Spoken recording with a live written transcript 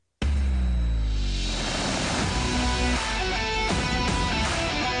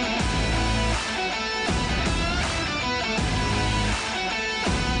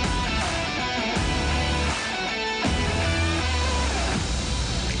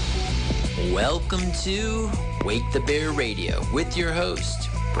Welcome to Wake the Bear Radio with your host,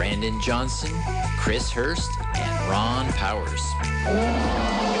 Brandon Johnson, Chris Hurst, and Ron Powers.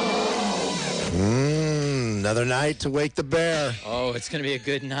 Another night to Wake the Bear. Oh, it's going to be a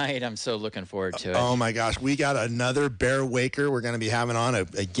good night. I'm so looking forward to it. Oh, my gosh. We got another bear waker. We're going to be having on a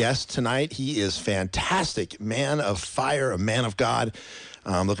guest tonight. He is fantastic. Man of fire, a man of God.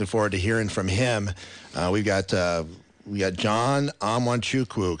 I'm looking forward to hearing from him. We got John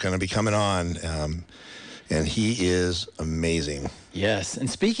Amanchukwu going to be coming on, and he is amazing. Yes, and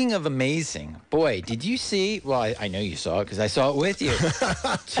speaking of amazing, boy, did you see, well, I know you saw it because I saw it with you,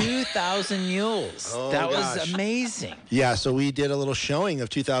 2,000 Mules. Oh, that gosh. was amazing. Yeah, so we did a little showing of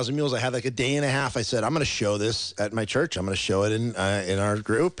 2,000 Mules. I had like a day and a half. I said, I'm going to show this at my church. I'm going to show it in our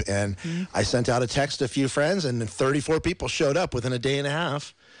group. And I sent out a text to a few friends, and 34 people showed up within a day and a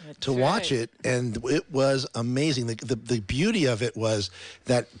half to watch it, and it was amazing. The beauty of it was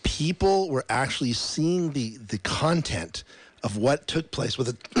that people were actually seeing the content of what took place with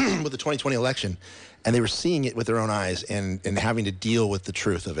the 2020 election, and they were seeing it with their own eyes and having to deal with the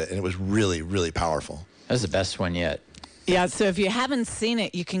truth of it, and it was really, really powerful. That was the best one yet. Yeah, so if you haven't seen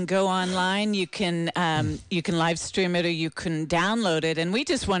it, you can go online, you can live stream it, or you can download it. And we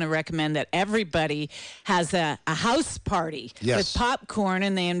just want to recommend that everybody has a house party with popcorn,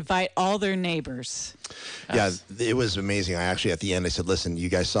 and they invite all their neighbors. Yeah, it was amazing. I actually, at the end, I said, listen, you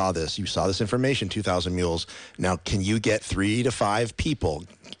guys saw this. You saw this information, 2,000 Mules. Now, can you get 3 to 5 people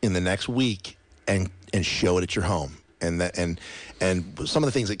in the next week and show it at your home? And some of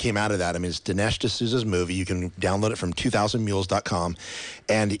the things that came out of that, I mean, it's Dinesh D'Souza's movie. You can download it from 2000mules.com.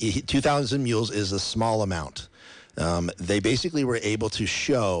 And 2,000 Mules is a small amount. They basically were able to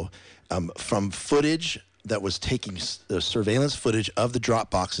show from footage that was taking surveillance footage of the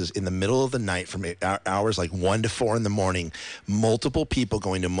drop boxes in the middle of the night from hours like 1 to 4 in the morning, multiple people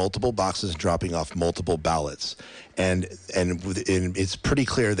going to multiple boxes and dropping off multiple ballots. And it's pretty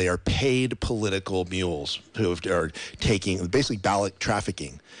clear they are paid political mules who are taking basically ballot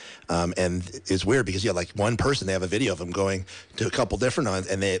trafficking. And it's weird because, like one person, they have a video of them going to a couple different ones,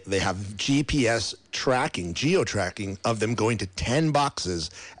 and they have GPS tracking, geo-tracking of them going to 10 boxes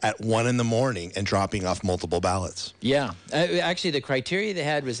at 1 in the morning and dropping off multiple ballots. Yeah. Actually, the criteria they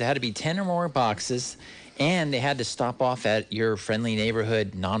had was there had to be 10 or more boxes, and they had to stop off at your friendly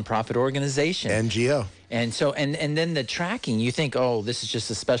neighborhood nonprofit organization. NGO. And so, and then the tracking, you think, oh, this is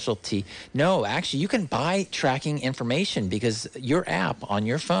just a specialty. No, actually, you can buy tracking information because your app on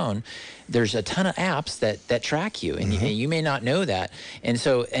your phone, there's a ton of apps that track you, and you may not know that. And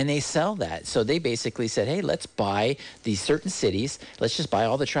so, and they sell that. So they basically said, hey, let's buy these certain cities. Let's just buy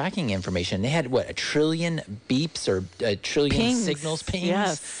all the tracking information. They had, what, 1 trillion beeps or 1 trillion pings. Signals, pings?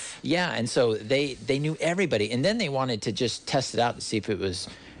 Yes. Yeah, and so they knew everybody. And then they wanted to just test it out to see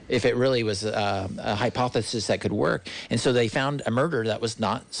if it really was a hypothesis that could work. And so they found a murder that was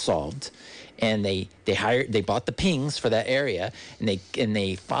not solved, and they bought the pings for that area, and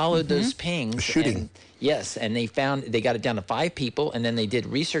they followed those pings. Shooting. And they got it down to 5 people, and then they did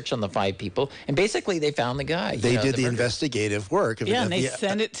research on the 5 people, and basically they found the guy. They did the investigative work. And they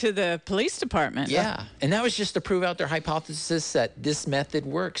sent it to the police department. Yeah, and that was just to prove out their hypothesis that this method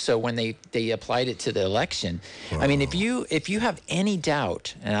works. So when they applied it to the election, I mean, if you have any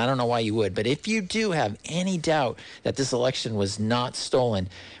doubt, and I don't know why you would, but if you do have any doubt that this election was not stolen,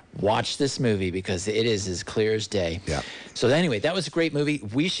 watch this movie because it is as clear as day. Yeah. So anyway, that was a great movie.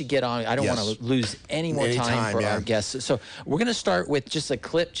 We should get on. I don't want to lose any more time for our guests. So we're going to start with just a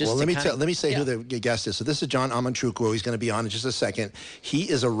clip. Let me say who the guest is. So this is John Amanchukwu. He's going to be on in just a second. He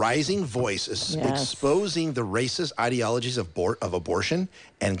is a rising voice exposing the racist ideologies of abortion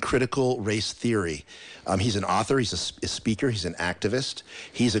and critical race theory. He's an author. He's a speaker. He's an activist.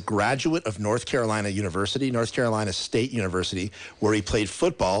 He's a graduate of North Carolina University, North Carolina State University, where he played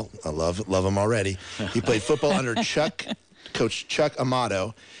football. I love him already. He played football under Coach Chuck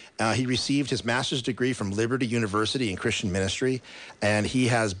Amato. He received his master's degree from Liberty University in Christian ministry, and he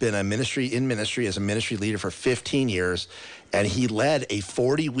has been as a ministry leader for 15 years, and he led a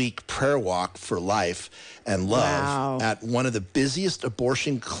 40-week prayer walk for life and love at one of the busiest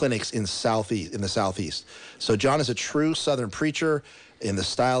abortion clinics in the Southeast. So John is a true Southern preacher in the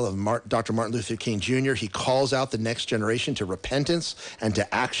style of Dr. Martin Luther King Jr. He calls out the next generation to repentance and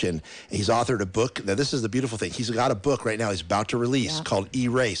to action. He's authored a book. Now, this is the beautiful thing. He's got a book right now he's about to release called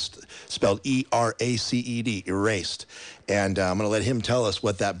ERACED, spelled ERACED, Erased. And I'm going to let him tell us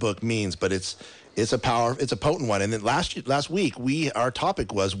what that book means, but it's a potent one. And then last week, our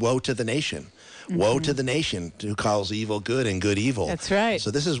topic was woe to the nation. Woe to the nation who calls evil good and good evil. That's right. So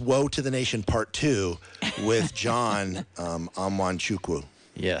this is Woe to the Nation Part 2 with John Amanchukwu.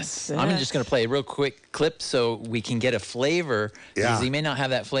 Yes. I'm just going to play a real quick clip so we can get a flavor. Because he may not have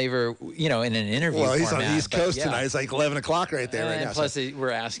that flavor, in an interview Well, he's format, on the East Coast tonight. It's like 11 o'clock right there right now. Plus,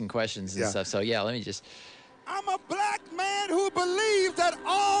 we're asking questions and stuff. So, let me just... I'm a black man who believes that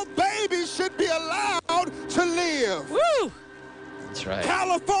all babies should be allowed to live. Woo! That's right.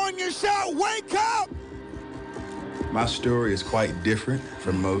 California shout, wake up! My story is quite different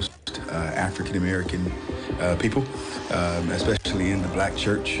from most African-American people, especially in the black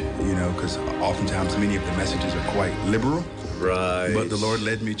church, because oftentimes many of the messages are quite liberal. Right. But the Lord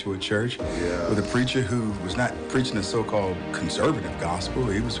led me to a church with a preacher who was not preaching a so-called conservative gospel.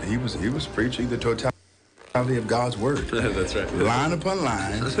 He was preaching the totality of God's word. That's right. Line upon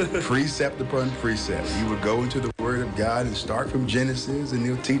line, precept upon precept. He would go into the word of God and start from Genesis, and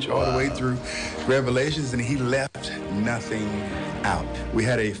he'll teach all the way through Revelations, and he left nothing out. We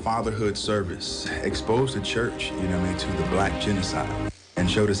had a fatherhood service, exposed the church, to the black genocide,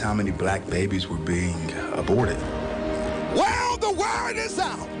 and showed us how many black babies were being aborted. Well, the word is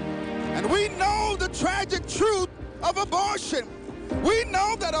out, and we know the tragic truth of abortion. We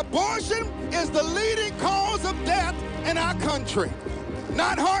know that abortion is the leading cause of death in our country.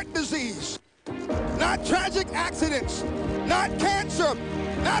 Not heart disease, not tragic accidents, not cancer,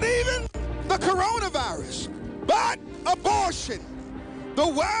 not even the coronavirus, but abortion. The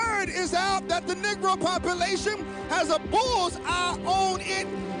word is out that the Negro population has a bull's eye on it.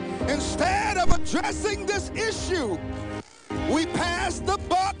 Instead of addressing this issue, we pass the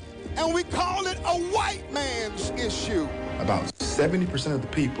buck and we call it a white man's issue. About 70% of the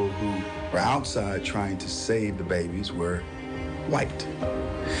people who were outside trying to save the babies were white.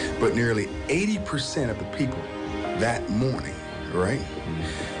 But nearly 80% of the people that morning,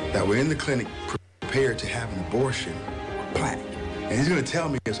 that were in the clinic prepared to have an abortion were black. And he's going to tell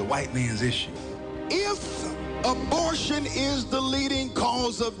me it's a white man's issue. If abortion is the leading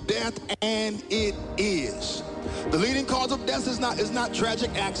cause of death, and it is, the leading cause of death is not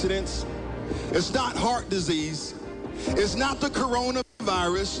tragic accidents. It's not heart disease. It's not the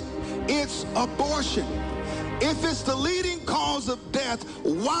coronavirus. It's abortion. If it's the leading cause of death,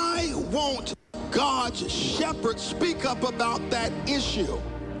 why won't God's shepherd speak up about that issue?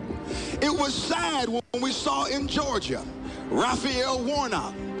 It was sad when we saw in Georgia, Raphael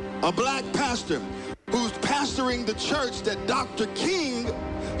Warnock, a black pastor who's pastoring the church that Dr. King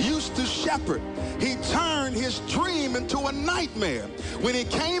used to shepherd. He turned his dream into a nightmare when he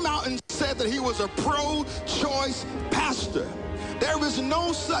came out and said that he was a pro-choice pastor. There is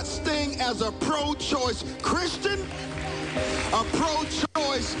no such thing as a pro-choice Christian, a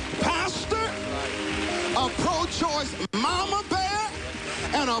pro-choice pastor, a pro-choice mama bear,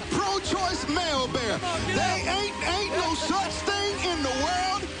 and a pro-choice male bear. There ain't no such thing in the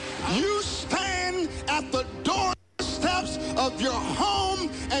world. You stand at the doorsteps of your home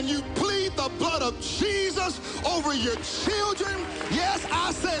and you plead the blood of Jesus over your children. Yes,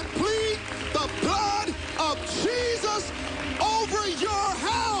 I said plead the blood of Jesus over your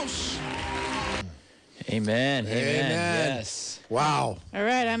house. Amen. Yes. Wow. All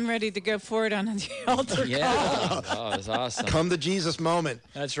right, I'm ready to go forward on the altar call. Oh, that's awesome. Come to Jesus moment.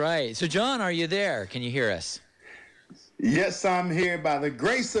 That's right. So, John, are you there? Can you hear us? Yes, I'm here by the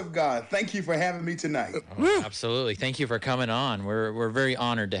grace of God. Thank you for having me tonight. Oh, absolutely. Thank you for coming on. We're very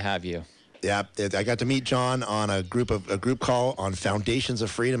honored to have you. Yeah, I got to meet John on a group call on Foundations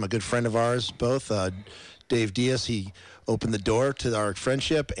of Freedom. A good friend of ours, both Dave Diaz. He opened the door to our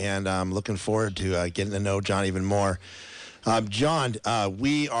friendship, and I'm looking forward to getting to know John even more. John,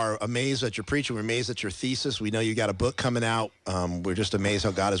 we are amazed at your preaching. We're amazed at your thesis. We know you got a book coming out. We're just amazed how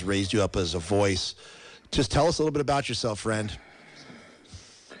God has raised you up as a voice. Just tell us a little bit about yourself, friend.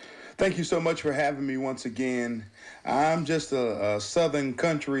 Thank you so much for having me once again. I'm just a Southern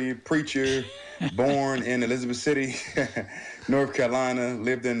country preacher, born in Elizabeth City, North Carolina,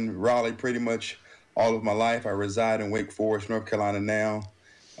 lived in Raleigh pretty much all of my life. I reside in Wake Forest, North Carolina now.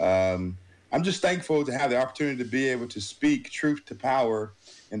 I'm just thankful to have the opportunity to be able to speak truth to power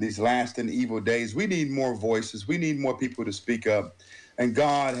in these last and evil days. We need more voices. We need more people to speak up. And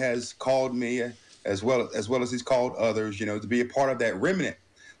God has called me, as well as he's called others, to be a part of that remnant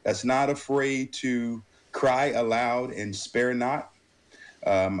that's not afraid to cry aloud and spare not.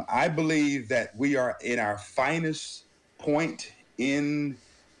 I believe that we are in our finest point in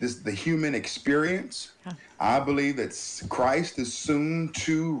the human experience. I believe that Christ is soon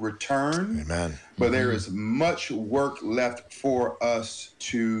to return. Amen. But there is much work left for us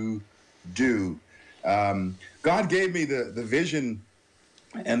to do. God gave me the vision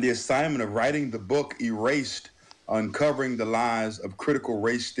and the assignment of writing the book ERACED, Uncovering the Lies of Critical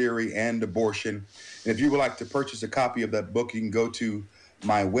Race Theory and Abortion. And if you would like to purchase a copy of that book, you can go to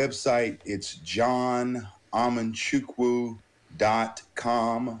my website, it's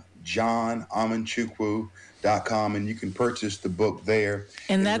johnamanchukwu.com, johnamanchukwu.com, and you can purchase the book there.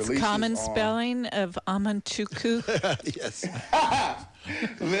 And that's common spelling of Amanchukwu? Yes.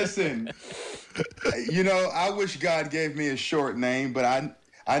 Listen, I wish God gave me a short name, but I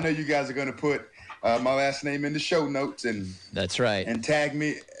know you guys are going to put my last name in the show notes, and that's right, and tag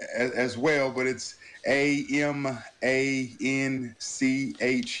me as well. But it's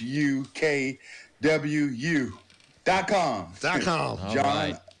AMANCHUKWU.com.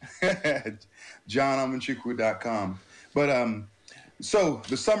 John. JohnAmanchukwu.com. But so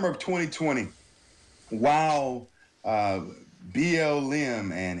the summer of 2020, while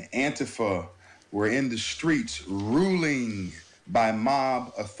BLM and Antifa were in the streets ruling by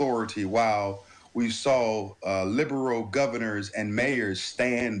mob authority, while we saw liberal governors and mayors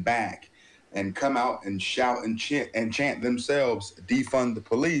stand back and come out and shout and chant themselves, defund the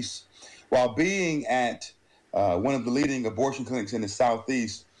police, while being at one of the leading abortion clinics in the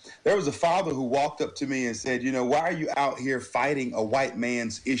Southeast, there was a father who walked up to me and said, why are you out here fighting a white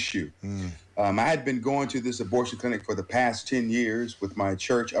man's issue? I had been going to this abortion clinic for the past 10 years with my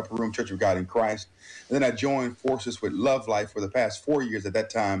church, Upper Room Church of God in Christ. And then I joined forces with Love Life for the past 4 years at that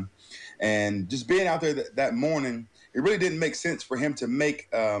time. And just being out there that morning, it really didn't make sense for him to make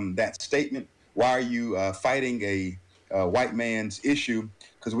that statement. Why are you fighting a white man's issue?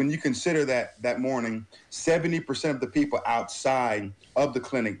 Because when you consider that morning, 70% of the people outside of the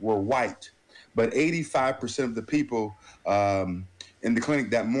clinic were white, but 85% of the people in the clinic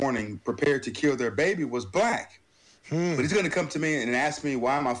that morning prepared to kill their baby was black. But he's going to come to me and ask me,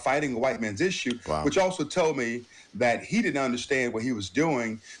 why am I fighting a white man's issue? Wow. Which also told me that he didn't understand what he was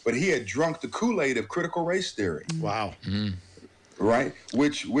doing, but he had drunk the Kool-Aid of critical race theory. Wow. Right?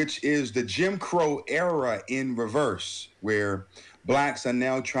 Which is the Jim Crow era in reverse, where blacks are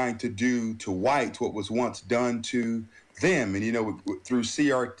now trying to do to whites what was once done to them. And, through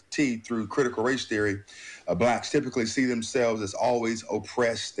CRT, through critical race theory, blacks typically see themselves as always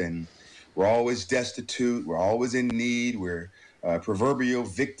oppressed, and we're always destitute, we're always in need, we're proverbial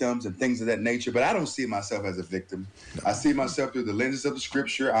victims and things of that nature. But I don't see myself as a victim. No. I see myself through the lenses of the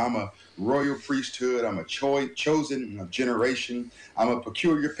scripture. I'm a royal priesthood. I'm a chosen generation. I'm a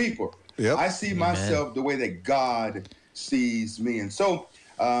peculiar people. Yep. I see myself the way that God sees me. And so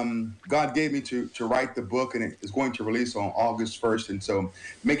God gave me to write the book, and it is going to release on August 1st. And so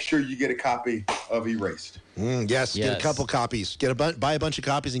make sure you get a copy of Erased. Yes, get a couple copies. Buy a bunch of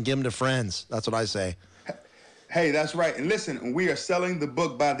copies and give them to friends. That's what I say. Hey, that's right. And listen, we are selling the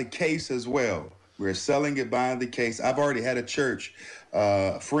book by the case as well. We're selling it by the case. I've already had a church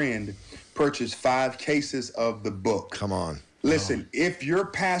friend purchase 5 cases of the book. Come on. Listen, if your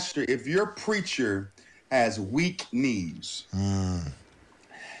preacher has weak knees,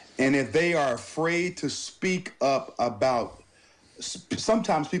 and if they are afraid to speak up about,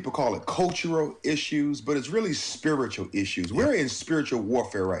 sometimes people call it cultural issues, but it's really spiritual issues. Yep. We're in spiritual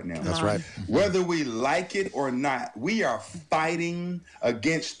warfare right now. That's right. Whether we like it or not, we are fighting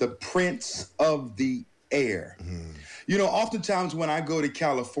against the prince of the air. Oftentimes when I go to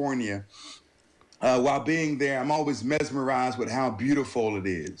California, while being there, I'm always mesmerized with how beautiful it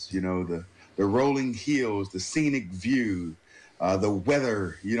is. The rolling hills, the scenic view, the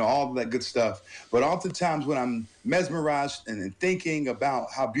weather, all of that good stuff. But oftentimes when I'm mesmerized and thinking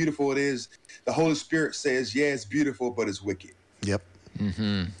about how beautiful it is, the Holy Spirit says, yeah, it's beautiful, but it's wicked. Yep.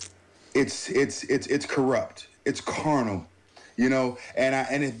 Mm-hmm. It's corrupt. It's carnal.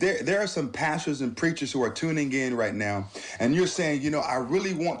 And if there are some pastors and preachers who are tuning in right now, and you're saying, I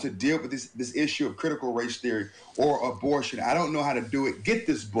really want to deal with this issue of critical race theory or abortion. I don't know how to do it. Get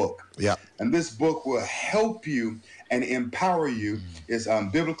this book. Yeah. And this book will help you and empower you. It's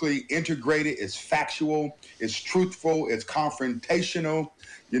biblically integrated. It's factual. It's truthful. It's confrontational.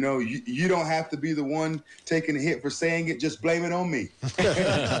 You don't have to be the one taking the hit for saying it. Just blame it on me.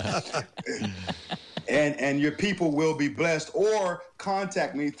 And your people will be blessed. Or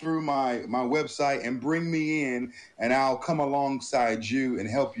contact me through my website and bring me in, and I'll come alongside you and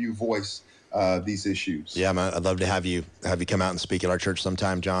help you voice these issues. Yeah, man, I'd love to have you come out and speak at our church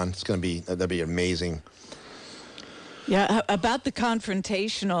sometime, John. That'd be amazing. Yeah, about the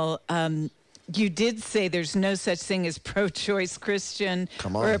confrontational, you did say there's no such thing as pro-choice Christian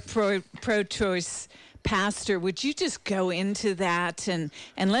or a pro-choice pastor. Would you just go into that and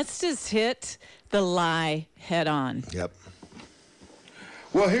let's just hit the lie head on? Yep.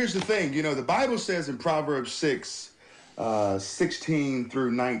 Well, here's the thing. The Bible says in Proverbs 6, 16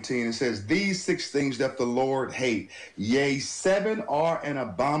 through 19, it says, these 6 things that the Lord hate, yea, 7 are an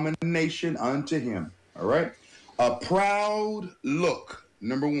abomination unto him. All right. A proud look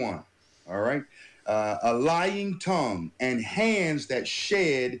number one. All right. A lying tongue and hands that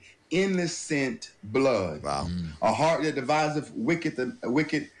shed innocent blood. Wow. A heart that deviseth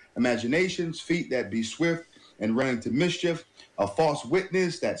wicked imaginations, feet that be swift and run into mischief, a false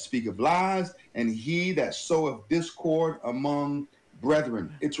witness that speaketh lies, and he that soweth discord among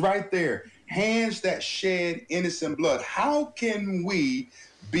brethren. It's right there. Hands that shed innocent blood. How can we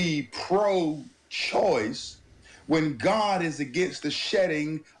be pro-choice when God is against the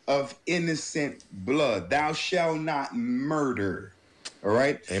shedding of innocent blood? Thou shalt not murder. All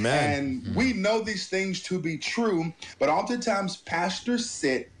right? Amen. And we know these things to be true, but oftentimes pastors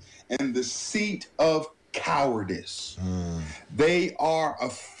sit in the seat of cowardice. They are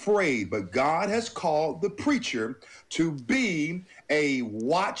afraid, but God has called the preacher to be a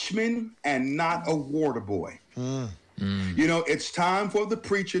watchman and not a water boy. You know, it's time for the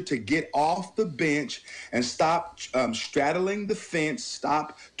preacher to get off the bench and stop straddling the fence,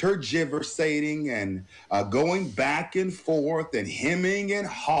 stop tergiversating and going back and forth and hemming and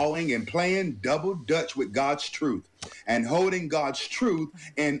hawing and playing double dutch with God's truth and holding God's truth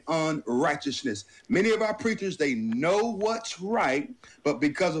in unrighteousness. Many of our preachers, they know what's right, but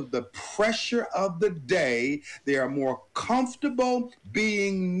because of the pressure of the day, they are more comfortable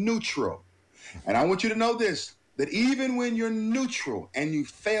being neutral. And I want you to know this, that even when you're neutral and you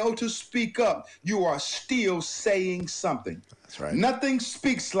fail to speak up, you are still saying something. That's right. Nothing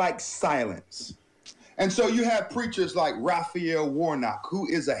speaks like silence. And so you have preachers like Raphael Warnock, who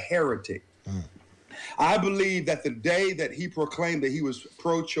is a heretic. I believe that the day that he proclaimed that he was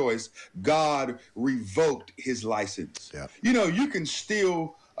pro-choice, God revoked his license. Yeah. You know, you can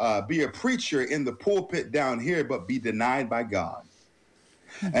still be a preacher in the pulpit down here, but be denied by God.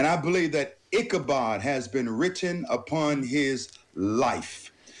 And I believe that Ichabod has been written upon his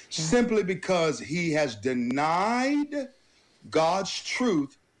life simply because he has denied God's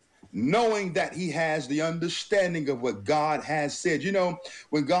truth, knowing that he has the understanding of what God has said. You know,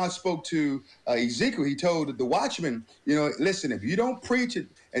 when God spoke to Ezekiel, he told the watchman, you know, listen, if you don't preach it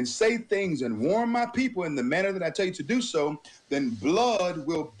and say things and warn my people in the manner that I tell you to do so, then blood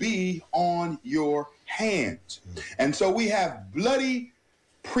will be on your hands. And so we have bloody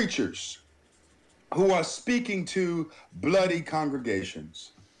preachers who are speaking to bloody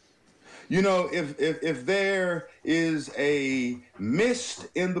congregations. You know, if there is a mist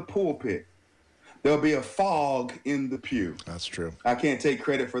in the pulpit, there'll be a fog in the pew. That's true. I can't take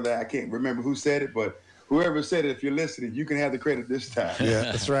credit for that. I can't remember who said it, but whoever said it, if you're listening, you can have the credit this time. Yeah,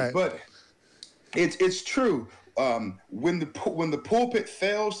 that's right. But it's true. When the pulpit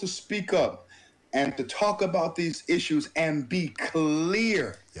fails to speak up and to talk about these issues and be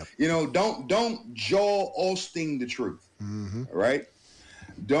clear, you know, don't Joel Osteen the truth, right?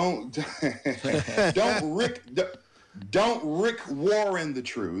 Don't Rick Warren the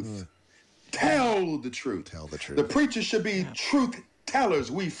truth. Tell the truth. Tell the truth. The preachers should be truth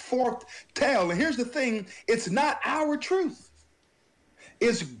tellers. We forth tell. And here's the thing, it's not our truth.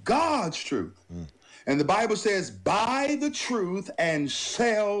 It's God's truth. And the Bible says, buy the truth and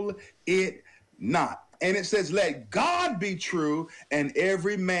sell it not. And it says, let God be true and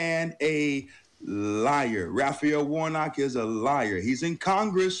every man a liar. Raphael Warnock is a liar. He's in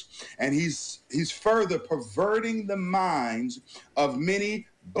Congress and he's further perverting the minds of many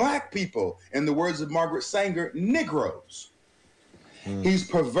black people. In the words of Margaret Sanger, Negroes. He's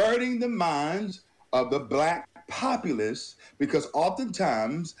perverting the minds of the black populace because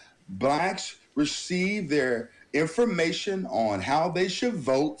oftentimes blacks receive their information on how they should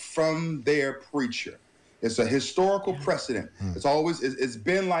vote from their preacher. It's a historical precedent. It's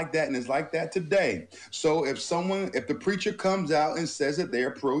been like that, and it's like that today. So if the preacher comes out and says that they're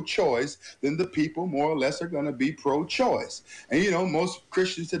pro-choice, then the people more or less are going to be pro-choice. And you know, most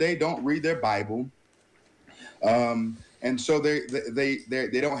Christians today don't read their Bible, and so they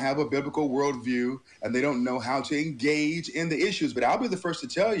don't have a biblical worldview, and they don't know how to engage in the issues. But I'll be the first to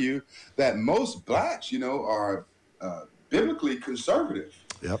tell you that most blacks, you know, are biblically conservative.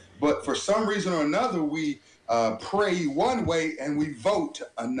 Yep. But for some reason or another, we pray one way and we vote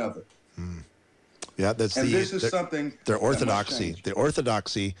another. Yeah, that's this is something. Their orthodoxy,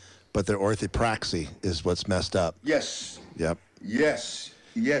 but their orthopraxy is what's messed up. Yes. Yep. Yes.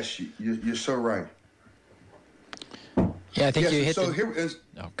 You're so right. Yeah, I think you hit. So here is.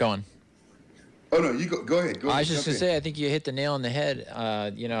 Oh, go on. Oh no, you go ahead. I was just going to say, I think you hit the nail on the head. I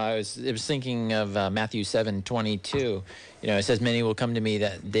was thinking of Matthew 7:22. It says, "Many will come to me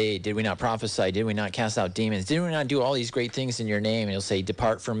that day. Did we not prophesy? Did we not cast out demons? Did we not do all these great things in your name?" And he'll say,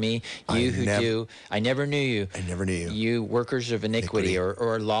 "Depart from me, you who do. I never knew you. I never knew you. You workers of iniquity,"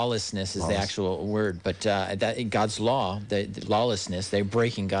 or lawlessness is the actual word. But that God's law, the lawlessness, they're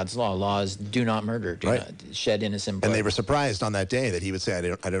breaking God's law. Laws: do not murder, do not shed innocent blood. And they were surprised on that day that he would say,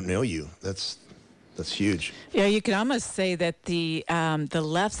 I don't know you. That's huge. Yeah, you could almost say that the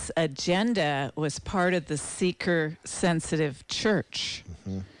left's agenda was part of the seeker-sensitive church.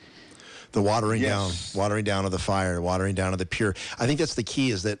 Mm-hmm. The watering down of the fire, watering down of the pure. I think that's the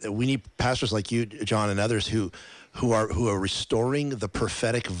key. Is that we need pastors like you, John, and others who are restoring the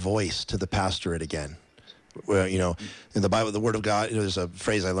prophetic voice to the pastorate again. Well, in the Bible, the Word of God, there's a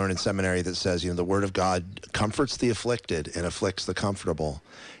phrase I learned in seminary that says, the Word of God comforts the afflicted and afflicts the comfortable.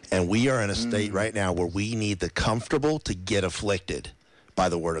 And we are in a state right now where we need the comfortable to get afflicted by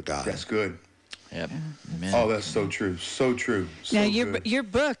the Word of God. That's good. Yep. Amen. Oh, that's so true. So true. So now, good. your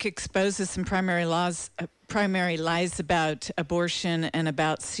book exposes some primary lies about abortion and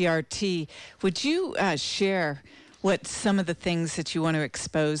about CRT. Would you share what some of the things that you want to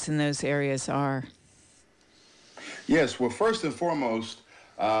expose in those areas are? Yes. Well, first and foremost,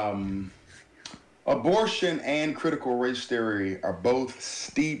 abortion and critical race theory are both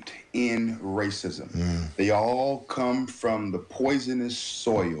steeped in racism. They all come from the poisonous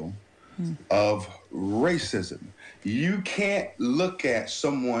soil of racism. You can't look at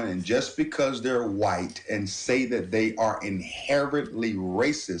someone and just because they're white and say that they are inherently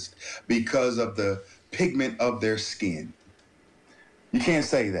racist because of the pigment of their skin. You can't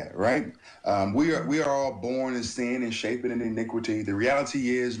say that, right? We are all born in sin and shapen in iniquity. The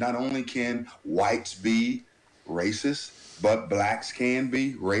reality is not only can whites be racist, but blacks can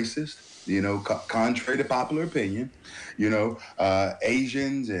be racist, contrary to popular opinion.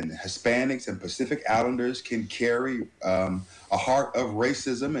 Asians and Hispanics and Pacific Islanders can carry a heart of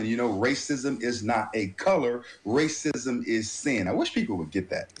racism. And, racism is not a color. Racism is sin. I wish people would get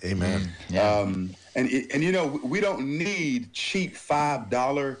that. Amen. Yeah. We don't need cheap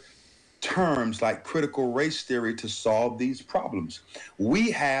 $5 terms like critical race theory to solve these problems. We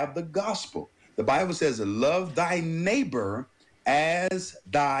have the gospel. The Bible says, love thy neighbor as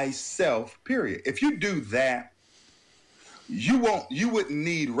thyself, period. If you do that, you wouldn't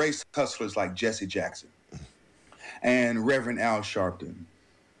need race hustlers like Jesse Jackson and Reverend Al Sharpton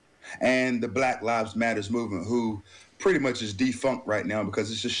and the Black Lives Matters movement, who pretty much is defunct right now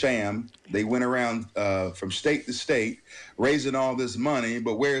because it's a sham. They went around from state to state raising all this money,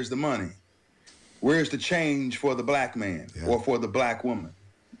 but where's the money? Where's the change for the black man or for the black woman?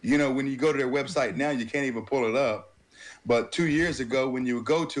 When you go to their website now, you can't even pull it up. But 2 years ago, when you would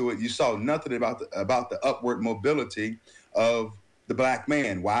go to it, you saw nothing about the upward mobility of the black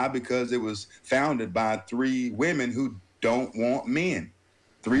man. Why? Because it was founded by 3 women who don't want men.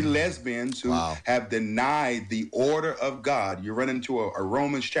 3 lesbians who have denied the order of God. You run into a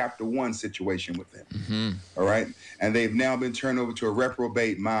Romans chapter 1 situation with them. Mm-hmm. All right. And they've now been turned over to a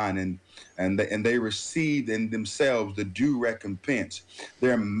reprobate mind, and they received in themselves the due recompense.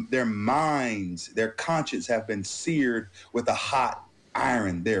 Their minds, their conscience have been seared with a hot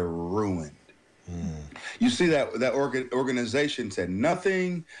iron. They're ruined. You see that organization said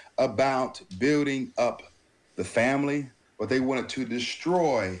nothing about building up the family, but they wanted to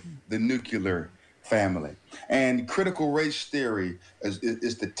destroy the nuclear family. And critical race theory is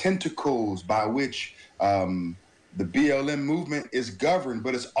the tentacles by which the BLM movement is governed,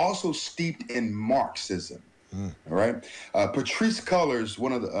 but it's also steeped in Marxism. All right. Patrice Cullors,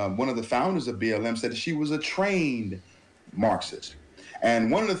 one of the founders of BLM, said she was a trained Marxist.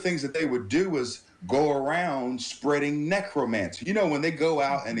 And one of the things that they would do was go around spreading necromancy. When they go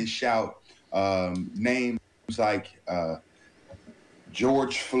out and they shout names like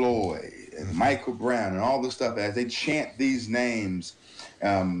George Floyd and Michael Brown and all this stuff, as they chant these names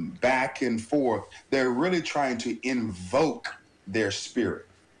back and forth, they're really trying to invoke their spirit.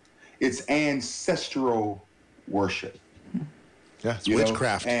 It's ancestral worship. Yeah, it's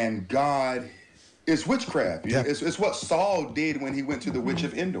witchcraft. And God is witchcraft. Yeah. It's what Saul did when he went to the witch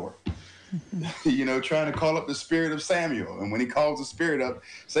of Endor. Trying to call up the spirit of Samuel. And when he calls the spirit up,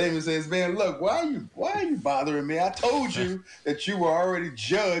 Samuel says, man, look, why are you bothering me? I told you that you were already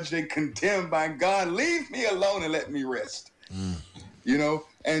judged and condemned by God. Leave me alone and let me rest.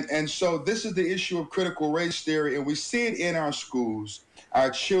 And so this is the issue of critical race theory, and we see it in our schools. Our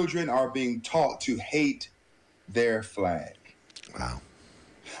children are being taught to hate their flag. Wow.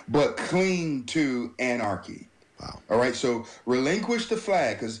 But cling to anarchy. Wow. All right, so relinquish the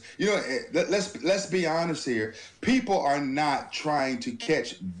flag, because let's be honest here. People are not trying to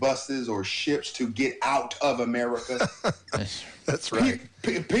catch buses or ships to get out of America. That's right.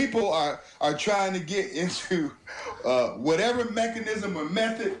 People are trying to get into whatever mechanism or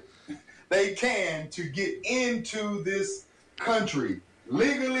method they can to get into this country,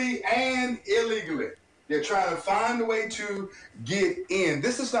 legally and illegally. They're trying to find a way to get in.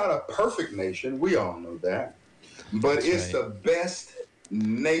 This is not a perfect nation. We all know that. But it's the best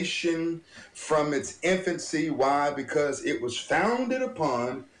nation from its infancy. Why? Because it was founded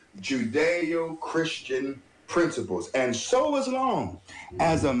upon Judeo-Christian principles. And so as long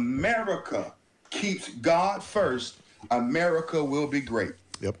as America keeps God first, America will be great.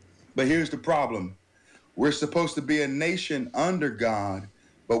 Yep. But here's the problem. We're supposed to be a nation under God,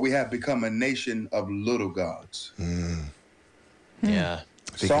 but we have become a nation of little gods. Yeah.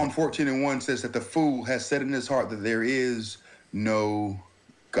 Psalm 14:1 says that the fool has said in his heart that there is no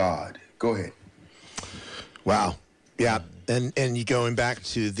God. Go ahead. Wow. Yeah. And you going back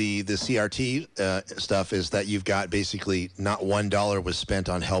to the CRT stuff is that you've got basically not $1 was spent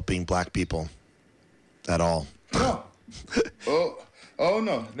on helping black people at all. No. Oh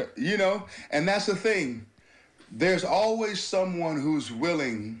no. And that's the thing. There's always someone who's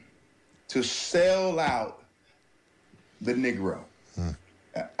willing to sell out the Negro.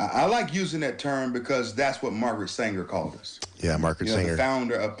 I like using that term because that's what Margaret Sanger called us. Yeah, Margaret Sanger, the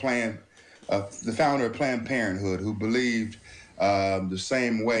founder of Planned Parenthood, who believed the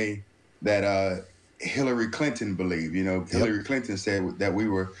same way that Hillary Clinton believed. Hillary Clinton said that we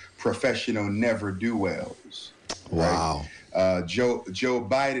were professional never-do-wells. Wow. Right? Joe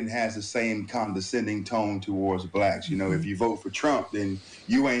Biden has the same condescending tone towards blacks. If you vote for Trump, then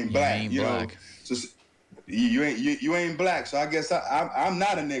you ain't black. Black. So you ain't black. So I guess I'm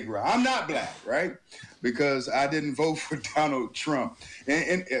not a Negro. I'm not black, right? Because I didn't vote for Donald Trump,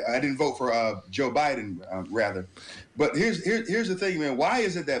 and I didn't vote for Joe Biden, rather. But here's the thing, man. Why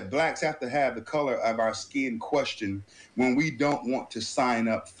is it that blacks have to have the color of our skin questioned when we don't want to sign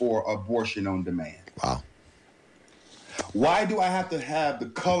up for abortion on demand? Wow. Why do I have to have the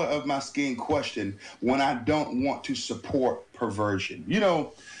color of my skin questioned when I don't want to support perversion? Barack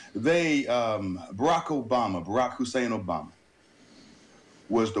Hussein Obama,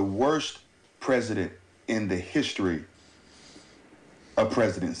 was the worst president in the history of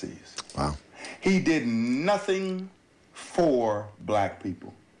presidencies. Wow. He did nothing for black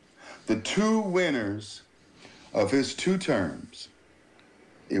people. The two winners of his 2 terms,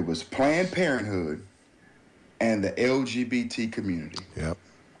 it was Planned Parenthood and the LGBT community. Yep.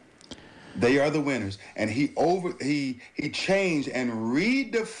 They are the winners. And he changed and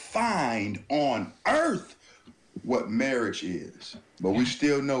redefined on earth what marriage is. But we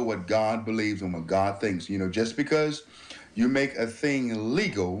still know what God believes and what God thinks. Just because you make a thing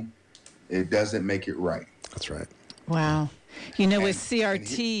legal, it doesn't make it right. That's right. Wow. With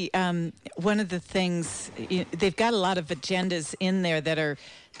CRT, one of the things, they've got a lot of agendas in there that are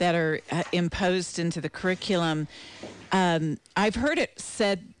imposed into the curriculum. I've heard it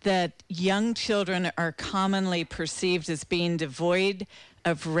said that young children are commonly perceived as being devoid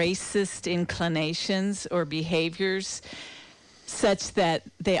of racist inclinations or behaviors, such that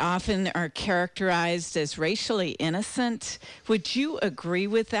they often are characterized as racially innocent. Would you agree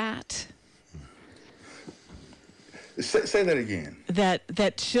with that? Say that again.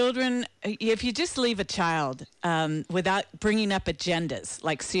 That children, if you just leave a child without bringing up agendas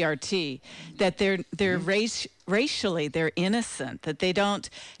like CRT, that they're racially they're innocent, that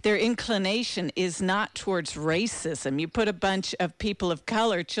their inclination is not towards racism. You put a bunch of people of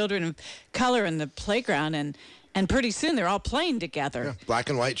color, children of color in the playground, and pretty soon they're all playing together. Yeah. Black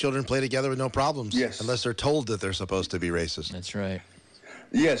and white children play together with no problems. Yes. Unless they're told that they're supposed to be racist. That's right.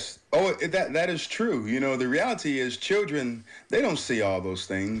 Yes. Oh, that is true. The reality is children, they don't see all those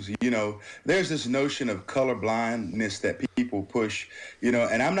things. There's this notion of colorblindness that people push,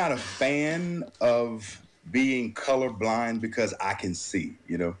 and I'm not a fan of being colorblind because I can see,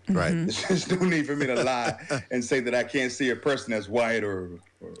 Right. There's just no need for me to lie and say that I can't see a person that's white or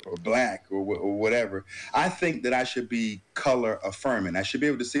black or whatever. I think that I should be color affirming. I should be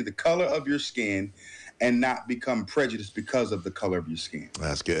able to see the color of your skin and not become prejudiced because of the color of your skin.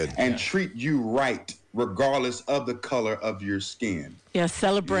 That's good. And treat you right regardless of the color of your skin. Yeah,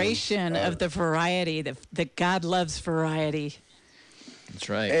 celebration of the variety, that God loves variety. That's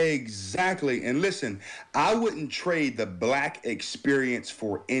right. Exactly. And listen, I wouldn't trade the black experience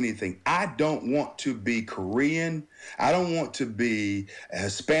for anything. I don't want to be Korean. I don't want to be a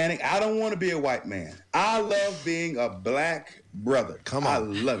Hispanic. I don't want to be a white man. I love being a black brother. Come on. I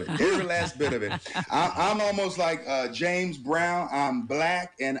love it. Every last bit of it. I'm almost like James Brown. I'm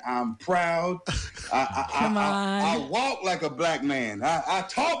black and I'm proud. I walk like a black man. I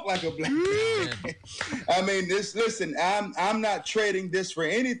talk like a black man. I mean, listen, I'm not trading this for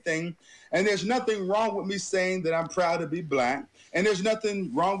anything. And there's nothing wrong with me saying that I'm proud to be black. And there's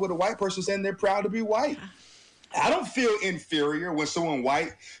nothing wrong with a white person saying they're proud to be white. I don't feel inferior when someone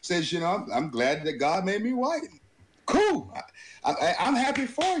white says, I'm glad that God made me white. Cool. I'm happy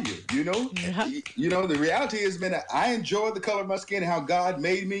for you, The reality is, man, I enjoy the color of my skin and how God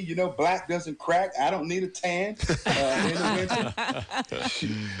made me. Black doesn't crack. I don't need a tan in the winter.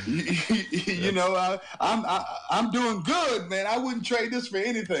 I'm doing good, man. I wouldn't trade this for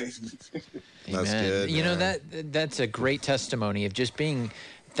anything. That's good. That's a great testimony of just being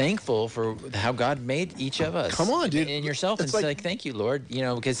thankful for how God made each of us. Come on, dude. And yourself. It's like, thank you, Lord,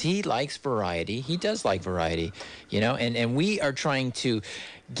 because he likes variety. He does like variety, and we are trying to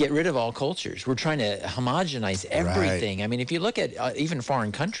get rid of all cultures. We're trying to homogenize everything. Right. I mean, if you look at even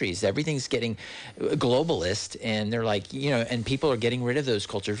foreign countries, everything's getting globalist, and they're like, and people are getting rid of those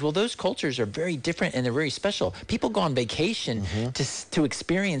cultures. Well, those cultures are very different and they're very special. People go on vacation to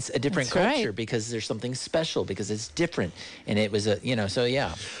experience a different culture because there's something special, because it's different. And it was so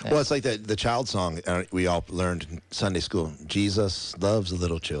yeah. Well, it's like the child song we all learned in Sunday school. Jesus loves the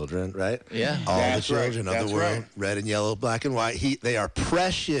little children, right? Yeah. All the children of the world, red and yellow, black and white. They are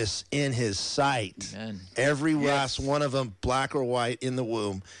precious in his sight. Amen. Every last one of them, black or white, in the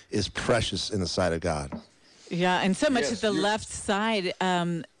womb, is precious in the sight of God. Yeah, and so much of the left side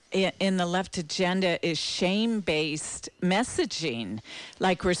in the left agenda is shame-based messaging.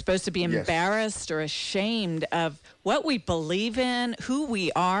 Like we're supposed to be embarrassed or ashamed of what we believe in, who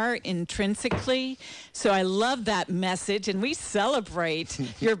we are intrinsically. So I love that message, and we celebrate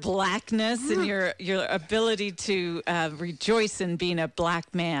your blackness and your ability to rejoice in being a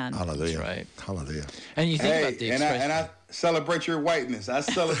black man. Hallelujah. That's right. Hallelujah. And you think about the expression. And I celebrate your whiteness. I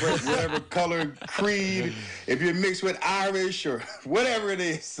celebrate whatever color, creed, if you're mixed with Irish or whatever it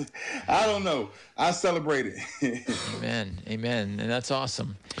is. I don't know. I celebrate it. Amen. And that's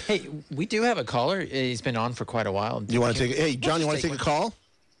awesome. Hey, we do have a caller. He's been on for quite a while. You want to take? Hey, John, you want to take a call?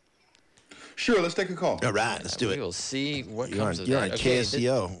 Sure, let's take a call. All right, let's do it. We'll see what comes of that. You're on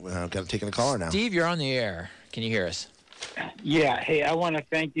KSCO. Got to take a caller now. Steve, you're on the air. Can you hear us? Yeah. Hey, I want to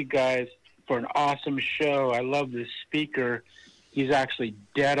thank you guys for an awesome show. I love this speaker. He's actually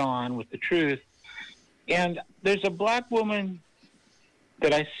dead on with the truth. And there's a black woman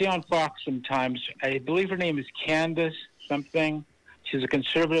that I see on Fox sometimes. I believe her name is Candace something. She's a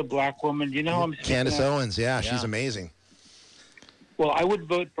conservative black woman. You know who I'm speaking Candace of? Owens, yeah, she's amazing. Well, I would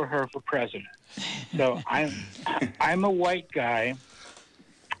vote for her for president. So I'm a white guy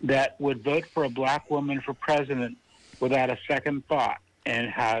that would vote for a black woman for president without a second thought, and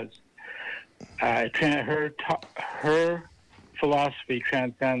has her philosophy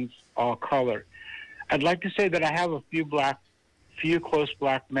transcends all color. I'd like to say that I have a few close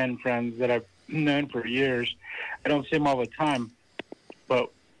black men friends that I've known for years. I don't see them all the time,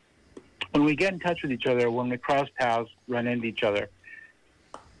 but when we get in touch with each other, when we cross paths, run into each other,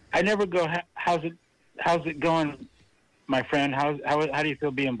 I never go, how's it going, my friend? How do you feel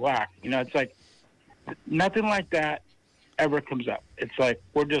being black? It's like nothing like that ever comes up. It's like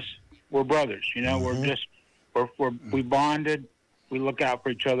we're brothers. We bonded. We look out for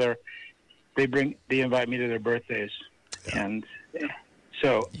each other. They invite me to their birthdays, and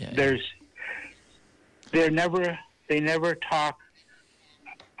so they never talk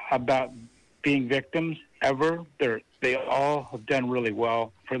about being victims ever. They all have done really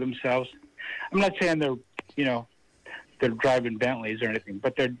well for themselves. I'm not saying they're driving Bentleys or anything,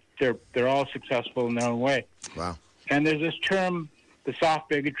 but they're all successful in their own way. Wow. And there's this term, the soft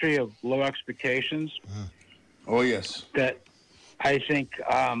bigotry of low expectations. Oh, yes. That I think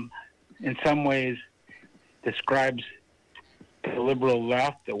in some ways describes the liberal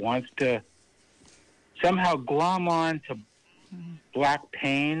left that wants to somehow glom on to black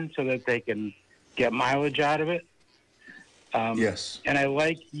pain so that they can get mileage out of it. Yes. And I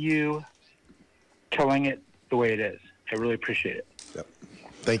like you telling it the way it is. I really appreciate it. Yep.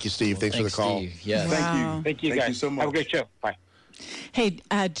 Thank you, Steve. Thanks for the call. Steve. Yes. Wow. Thank you guys. Thank you so much. Have a great show. Bye. Hey,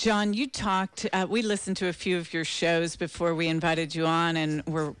 John, you talked, we listened to a few of your shows before we invited you on, and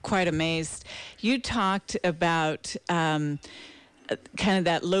we're quite amazed. You talked about kind of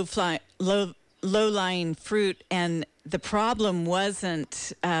that low-lying fruit, and the problem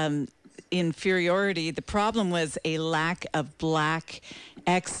wasn't inferiority. The problem was a lack of black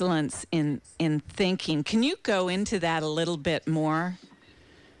excellence in thinking. Can you go into that a little bit more?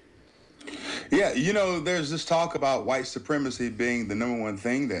 Yeah, there's this talk about white supremacy being the number one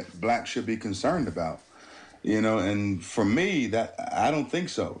thing that blacks should be concerned about. And for me, that I don't think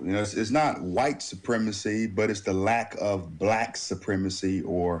so. It's not white supremacy, but it's the lack of black supremacy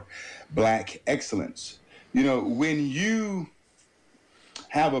or black excellence. When you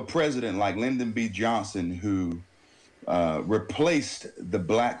have a president like Lyndon B. Johnson who replaced the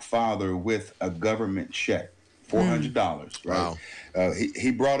black father with a government check, $400, right? Wow. He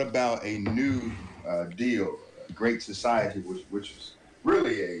brought about a new deal, a Great Society, which is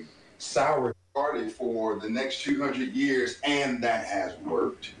really a sour party for the next 200 years, and that has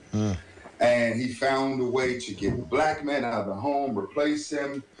worked. And he found a way to get the black man out of the home, replace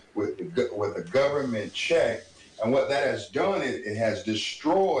him with a government check. And what that has done, it has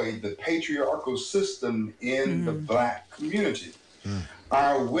destroyed the patriarchal system in the black community.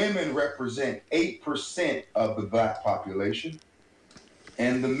 Our women represent 8% of the black population,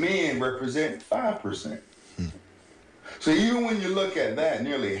 and the men represent 5%. So even when you look at that,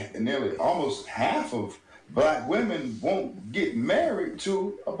 nearly almost half of black women won't get married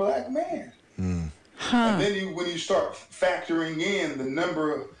to a black man. And then when you start factoring in the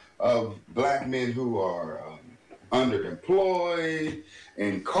number of black men who are underemployed,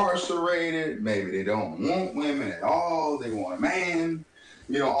 incarcerated, maybe they don't want women at all, they want a man,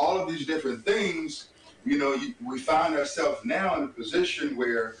 all of these different things, we find ourselves now in a position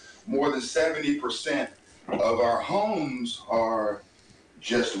where more than 70% of our homes are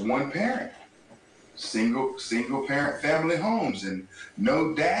just one parent, single parent family homes, and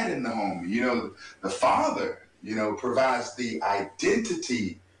no dad in the home. The father, provides the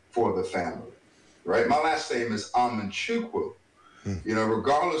identity for the family, right? My last name is Amanchukwu.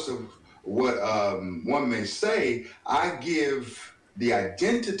 Regardless of what one may say, I give the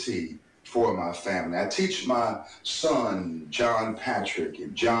identity for my family. I teach my son, John Patrick,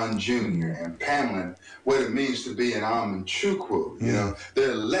 and John Jr., and Pamela, what it means to be an Amanchukwu.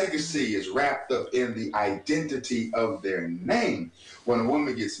 Their legacy is wrapped up in the identity of their name. When a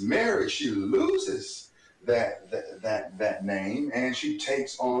woman gets married, she loses that name, and she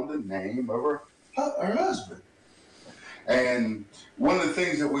takes on the name of her husband. And one of the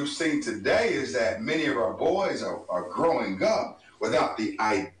things that we've seen today is that many of our boys are growing up without the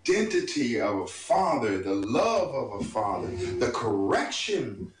identity of a father, the love of a father, the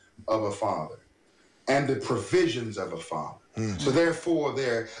correction of a father, and the provisions of a father. So therefore,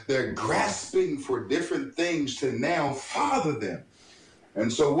 they're grasping for different things to now father them.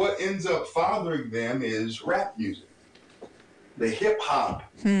 And so what ends up fathering them is rap music, the hip hop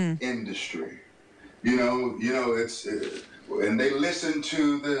industry. It's and they listen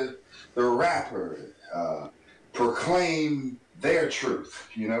to the rapper proclaim their truth,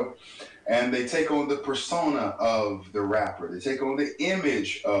 and they take on the persona of the rapper. They take on the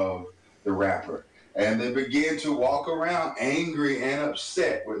image of the rapper, and they begin to walk around angry and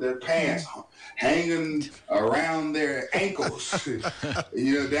upset with their pants hanging around their ankles,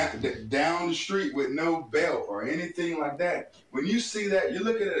 down the street with no belt or anything like that. When you see that, you're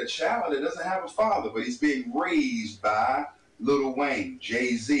looking at a child that doesn't have a father, but he's being raised by Lil Wayne,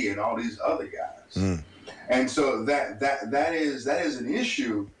 Jay-Z, and all these other guys. And so that is an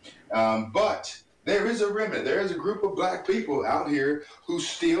issue, but there is a remnant. There is a group of black people out here who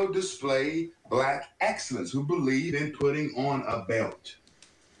still display black excellence, who believe in putting on a belt,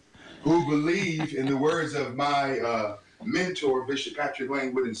 who believe, in the words of my mentor, Bishop Patrick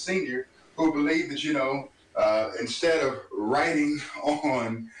Wayne Wooden Sr., who believe that, instead of writing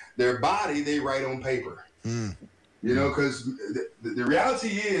on their body, they write on paper. Because the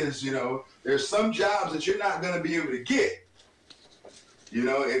reality is, there's some jobs that you're not going to be able to get,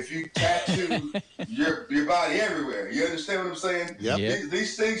 if you tattoo your body everywhere. You understand what I'm saying? Yep.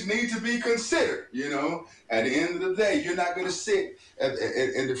 These things need to be considered, At the end of the day, you're not going to sit at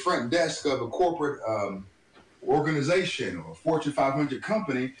the front desk of a corporate organization or a Fortune 500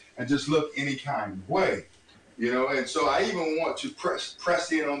 company and just look any kind of way, And so I even want to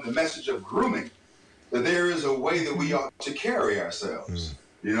press in on the message of grooming, that there is a way that we ought to carry ourselves.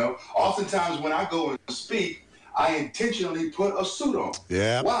 Oftentimes when I go and speak, I intentionally put a suit on.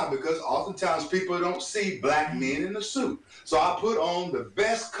 Yeah. Why? Because oftentimes people don't see black men in a suit. So I put on the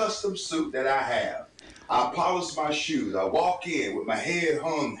best custom suit that I have. I polish my shoes. I walk in with my head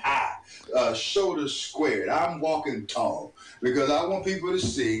hung high, shoulders squared. I'm walking tall because I want people to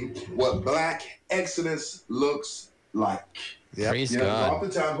see what black excellence looks like. Yep. Praise So God.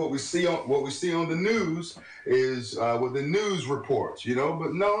 oftentimes what we see on the news is what the news reports,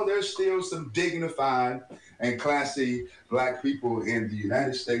 but no, there's still some dignified and classy black people in the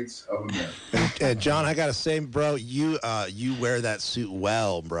United States of America. And John, I gotta say, bro, you wear that suit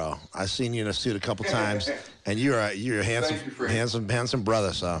well, bro. I've seen you in a suit a couple times, and you're a handsome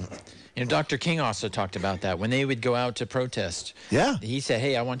brother. So. Dr. King also talked about that when they would go out to protest. Yeah. He said,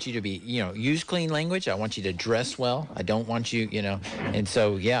 hey, I want you to be, use clean language. I want you to dress well. I don't want you, And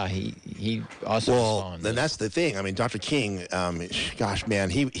so, yeah, he also responded. Then that's the thing. I mean, Dr. King, gosh, man,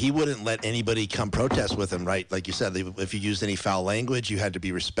 he wouldn't let anybody come protest with him, right? Like you said, if you used any foul language, you had to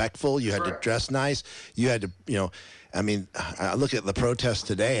be respectful. You had to dress nice. You had to, I mean, I look at the protests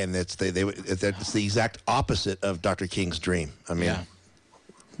today, and it's the exact opposite of Dr. King's dream. I mean. Yeah.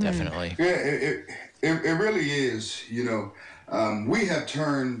 Definitely. Yeah, it really is. We have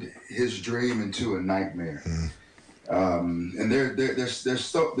turned his dream into a nightmare, and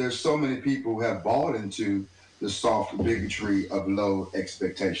there's so many people who have bought into the soft bigotry of low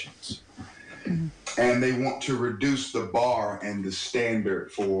expectations, and they want to reduce the bar and the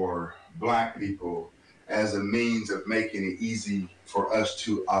standard for black people as a means of making it easy for us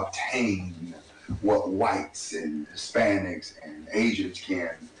to obtain what whites and Hispanics and Asians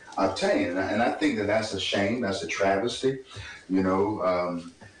can obtain. And I think that's a shame. That's a travesty.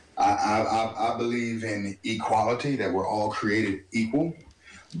 I believe in equality, that we're all created equal.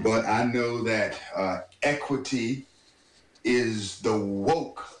 But I know that equity is the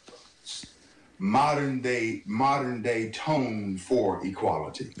woke modern day tone for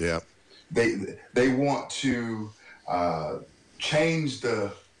equality. Yeah. They want to change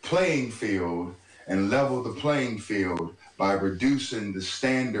the playing field and level the playing field by reducing the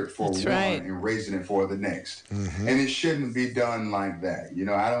standard for and raising it for the next. And it shouldn't be done like that.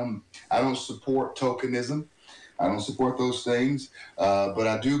 I don't support tokenism. I don't support those things. But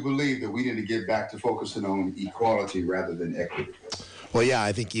I do believe that we need to get back to focusing on equality rather than equity. Well, yeah,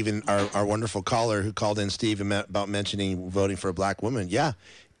 I think even our wonderful caller who called in, Steve, about mentioning voting for a black woman, yeah,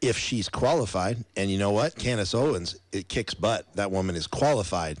 if she's qualified, and you know what, Candace Owens, it kicks butt. That woman is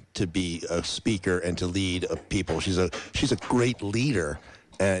qualified to be a speaker and to lead people. She's a great leader,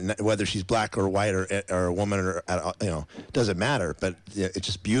 and whether she's black or white or a woman or doesn't matter. But it's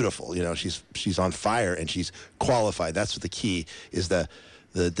just beautiful. She's on fire and she's qualified. That's what the key is. The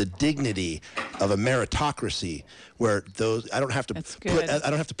dignity of a meritocracy where I don't have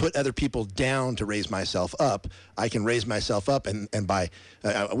to put other people down to raise myself up. I can raise myself up and by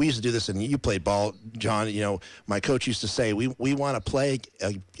we used to do this, and you played ball, John. My coach used to say we want to play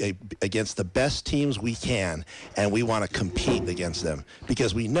against the best teams we can, and we want to compete against them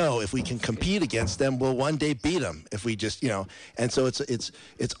because we know if we can compete against them, we'll one day beat them. If we just and so it's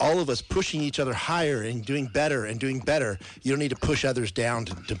all of us pushing each other higher and doing better and doing better. You don't need to push others down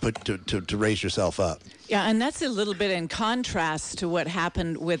to raise yourself up. Yeah, and that's a little bit in contrast to what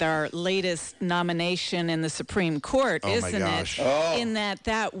happened with our latest nomination in the Supreme Court, isn't it? Oh. In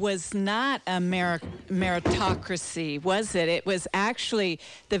that was not a meritocracy, was it? It was actually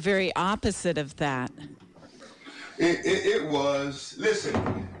the very opposite of that. It was.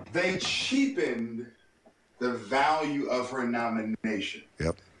 Listen, they cheapened the value of her nomination.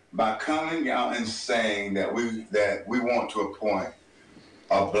 Yep. By coming out and saying that we want to appoint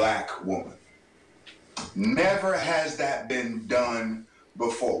a black woman. Never has that been done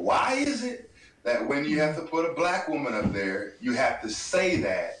before. Why is it that when you have to put a black woman up there, you have to say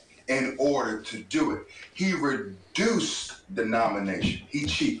that in order to do it? He reduced the nomination. He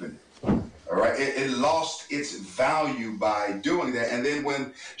cheapened it. All right? It lost its value by doing that. And then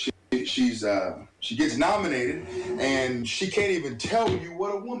when she gets nominated and she can't even tell you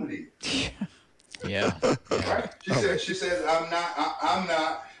what a woman is. Yeah. Right? She says, I'm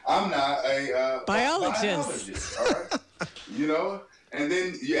not a biologist. All right. And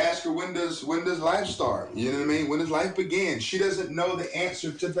then you ask her, when does life start? You know what I mean? When does life begin? She doesn't know the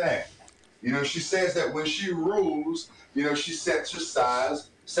answer to that. She says that when she rules, she sets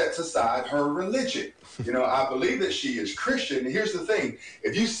aside her religion. I believe that she is Christian. And here's the thing.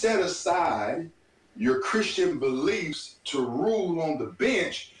 If you set aside your Christian beliefs to rule on the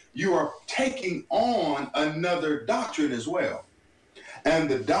bench, you are taking on another doctrine as well. And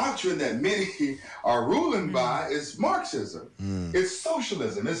the doctrine that many are ruling by is Marxism. It's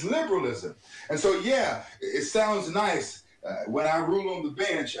socialism. It's liberalism. And so, yeah, it sounds nice. When I rule on the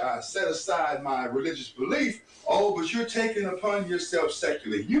bench, I set aside my religious belief. Oh, but you're taking upon yourself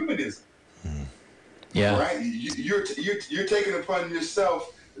secular humanism. Yeah. Right? You're taking upon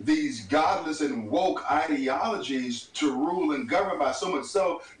yourself these godless and woke ideologies to rule and govern by, so much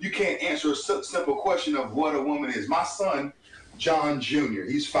so you can't answer a simple question of what a woman is. My son John Jr.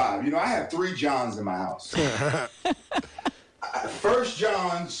 He's 5. You know, I have 3 Johns in my house. First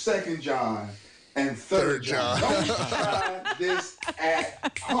John, second John, and third John. Don't try this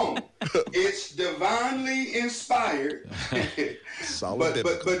at home. It's divinely inspired. Solid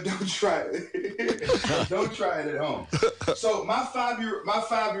but don't try it. Don't try it at home. So my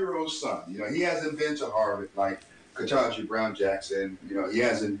 5-year-old son, you know, he hasn't been to Harvard like Ketanji Brown Jackson. You know, he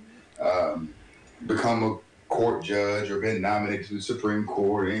hasn't become a court judge or been nominated to the Supreme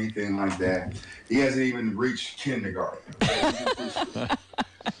Court or anything like that. He hasn't even reached kindergarten.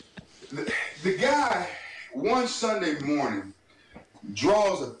 The guy, one Sunday morning,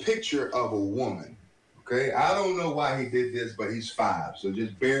 draws a picture of a woman. Okay, I don't know why he did this, but he's 5, so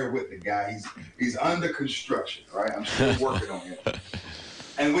just bear with the guy. He's under construction, right? I'm still working on him.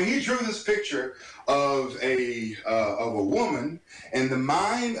 And when he drew this picture of a woman, in the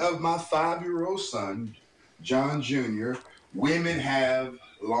mind of my 5-year-old son, John Jr., women have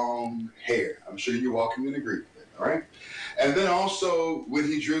long hair. I'm sure you all can agree with that, all right? And then also, when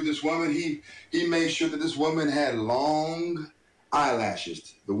he drew this woman, he made sure that this woman had long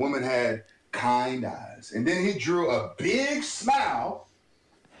eyelashes. The woman had kind eyes. And then he drew a big smile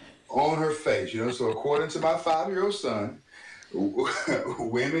on her face, you know? So according to my 5-year-old son,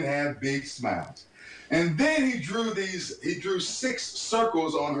 women have big smiles. And then he drew 6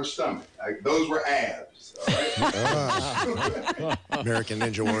 circles on her stomach. Like, those were abs, all right? American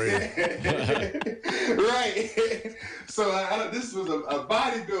Ninja Warrior. Right. So this was a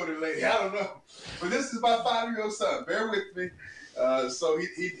bodybuilder lady. I don't know. But this is my 5-year-old son. Bear with me. So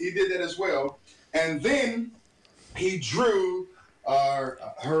he did that as well. And then he drew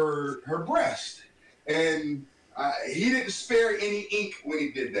her breast. And he didn't spare any ink when he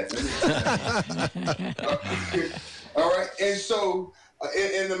did that. All right. And so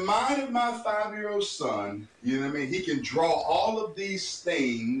in the mind of my 5-year-old son, you know what I mean, he can draw all of these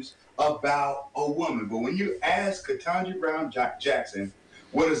things about a woman. But when you ask Ketanji Brown Jackson,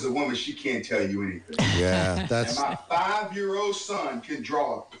 what is a woman, she can't tell you anything. Yeah, that's... And my 5-year-old son can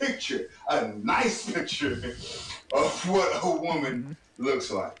draw a picture, a nice picture of what a woman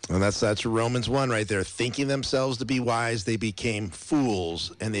looks like. And that's Romans 1 right there. Thinking themselves to be wise, they became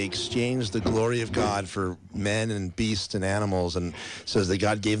fools, and they exchanged the glory of God for men and beasts and animals, and says that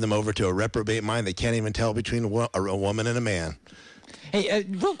God gave them over to a reprobate mind. They can't even tell between a woman and a man. Hey,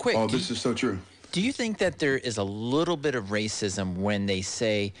 real quick. Oh, this is so true. Do you think that there is a little bit of racism when they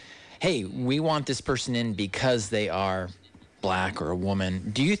say, hey, we want this person in because they are black or a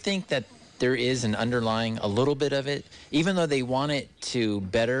woman? Do you think that there is an underlying a little bit of it, even though they want it to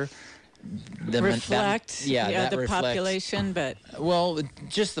better reflect the population, but well,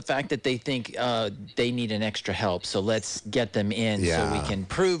 just the fact that they think they need an extra help, so let's get them in so we can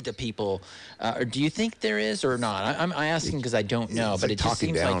prove to people. Or do you think there is or not? I'm asking because I don't know, but it just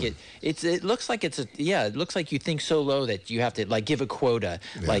seems down. Like it looks like it looks like you think so low that you have to like give a quota,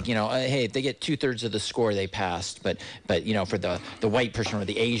 like hey, if they get 2/3 of the score, they passed, but for the white person or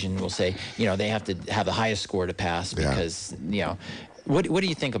the Asian, we'll say they have to have the highest score to pass because What do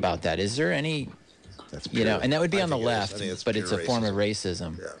you think about that? Is there any, and that would be on the left, but it's a form of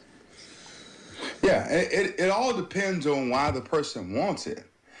racism. Yeah, it all depends on why the person wants it.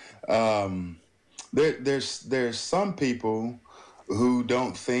 There's some people who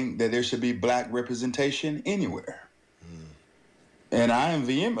don't think that there should be black representation anywhere. And I am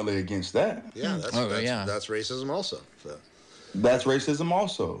vehemently against that. Yeah, that's racism also. So. That's racism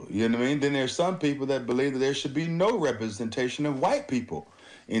also. You know what I mean? Then there's some people that believe that there should be no representation of white people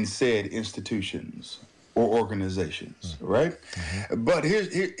in said institutions or organizations, right? Mm-hmm. But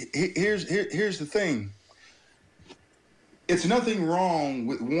here's the thing. It's nothing wrong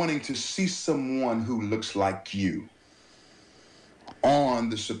with wanting to see someone who looks like you on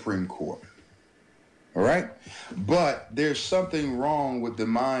the Supreme Court, all right? But there's something wrong with the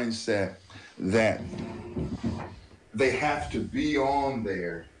mindset that they have to be on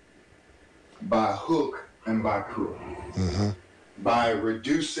there by hook and by crook, by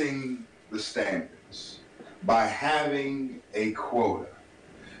reducing the standards, by having a quota.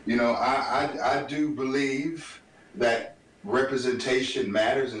 I do believe that representation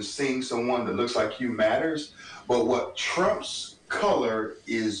matters and seeing someone that looks like you matters, but what trumps color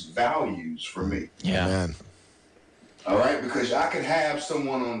is values for me. Yeah. Man. All right, because I could have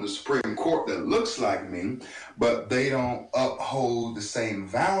someone on the Supreme Court that looks like me, but they don't uphold the same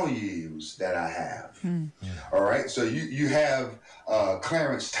values that I have. All right, so you have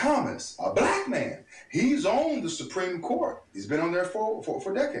Clarence Thomas, a black man. He's on the Supreme Court. He's been on there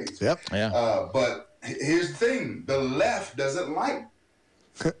for decades. Yep. Yeah. But here's the thing: the left doesn't like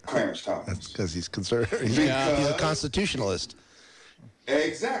Clarence Thomas. That's because he's conservative. He's a constitutionalist.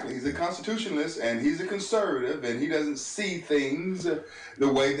 Exactly. He's a constitutionalist, and he's a conservative, and he doesn't see things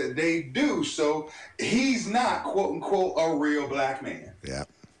the way that they do. So he's not, quote unquote, a real black man. Yeah,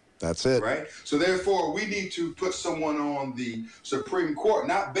 that's it. Right? So therefore, we need to put someone on the Supreme Court,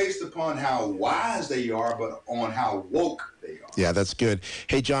 not based upon how wise they are, but on how woke they are. Yeah, that's good.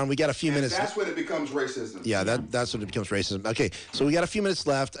 Hey, John, we got a few minutes. That's when it becomes racism. Yeah, that's when it becomes racism. Okay, so we got a few minutes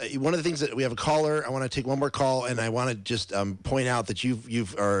left. One of the things that we have a caller. I want to take one more call, and I want to just point out that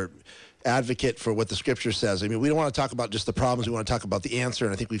you've are advocate for what the scripture says. I mean, we don't want to talk about just the problems. We want to talk about the answer,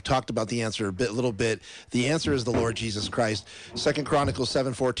 and I think we've talked about the answer a little bit. The answer is the Lord Jesus Christ. 2 Chronicles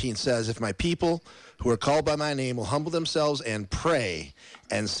 7:14 says, "If my people who are called by my name will humble themselves and pray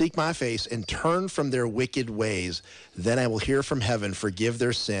and seek my face and turn from their wicked ways, then I will hear from heaven, forgive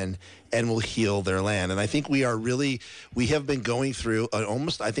their sin, and will heal their land." And I think we have been going through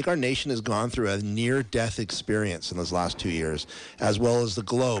I think our nation has gone through a near-death experience in those last 2 years, as well as the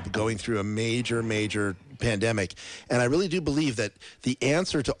globe going through a major, major pandemic. And I really do believe that the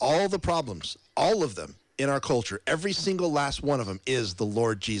answer to all the problems, all of them, in our culture, every single last one of them is the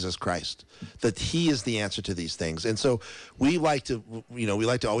Lord Jesus Christ, that he is the answer to these things. And so we like to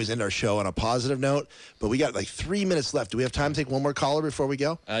always end our show on a positive note, but we got like 3 minutes left. Do we have time to take one more caller before we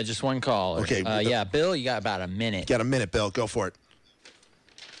go? Just one caller. Okay. Bill, you got about a minute. Got a minute, Bill. Go for it.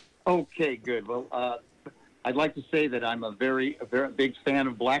 Okay, good. Well, I'd like to say that I'm a very big fan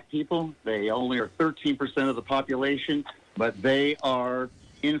of black people. They only are 13% of the population, but they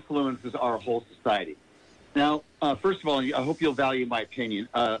influences our whole society. Now, first of all, I hope you'll value my opinion.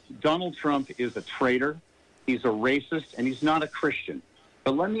 Donald Trump is a traitor. He's a racist, and he's not a Christian.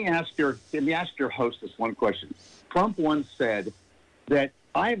 But let me ask your hostess one question. Trump once said that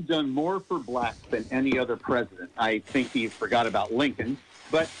I've done more for blacks than any other president. I think he forgot about Lincoln.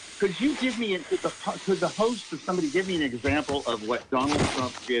 But could you give me, could the host or somebody give me an example of what Donald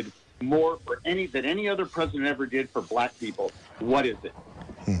Trump did more than any other president ever did for black people? What is it?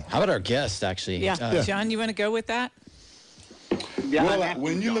 How about our guest, actually? Yeah. John, you want to go with that? Yeah. Well,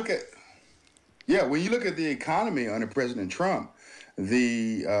 when you look at the economy under President Trump,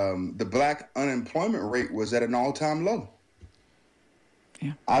 the black unemployment rate was at an all-time low.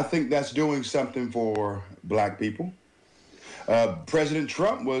 Yeah. I think that's doing something for black people. President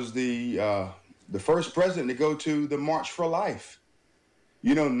Trump was the first president to go to the March for Life.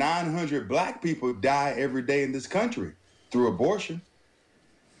 900 black people die every day in this country through abortion.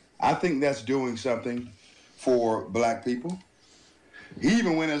 I think that's doing something for black people. He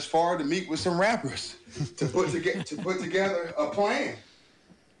even went as far to meet with some rappers to put together a plan,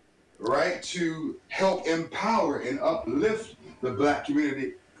 right, to help empower and uplift the black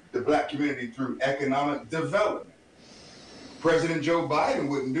community through economic development. President Joe Biden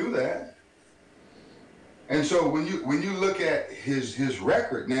wouldn't do that. And so when you look at his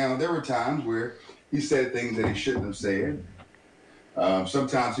record now, there were times where he said things that he shouldn't have said.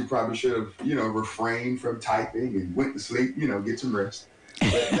 Sometimes he probably should have, refrained from typing and went to sleep, get some rest,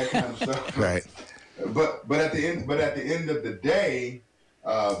 that kind of stuff. Right. But at the end of the day,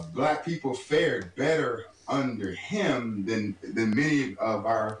 black people fared better under him than many of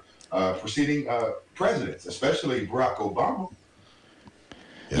our preceding presidents, especially Barack Obama.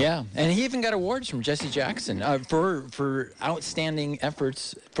 Yeah, and he even got awards from Jesse Jackson for outstanding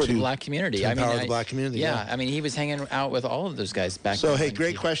efforts for the black community. To empower the black community. Yeah, I mean, he was hanging out with all of those guys back then. So, hey,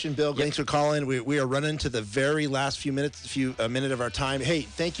 great question, Bill. Yep. Thanks for calling. We are running to the very last minute of our time. Hey,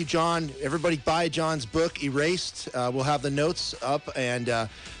 thank you, John. Everybody buy John's book, Erased. We'll have the notes up, and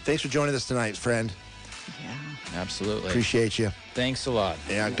thanks for joining us tonight, friend. Yeah, absolutely. Appreciate you. Thanks a lot.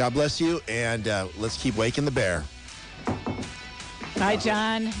 Yeah, God bless you, and let's keep waking the bear. Bye,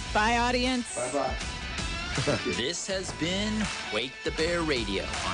 John. Bye, audience. Bye-bye. This has been Wake the Bear Radio on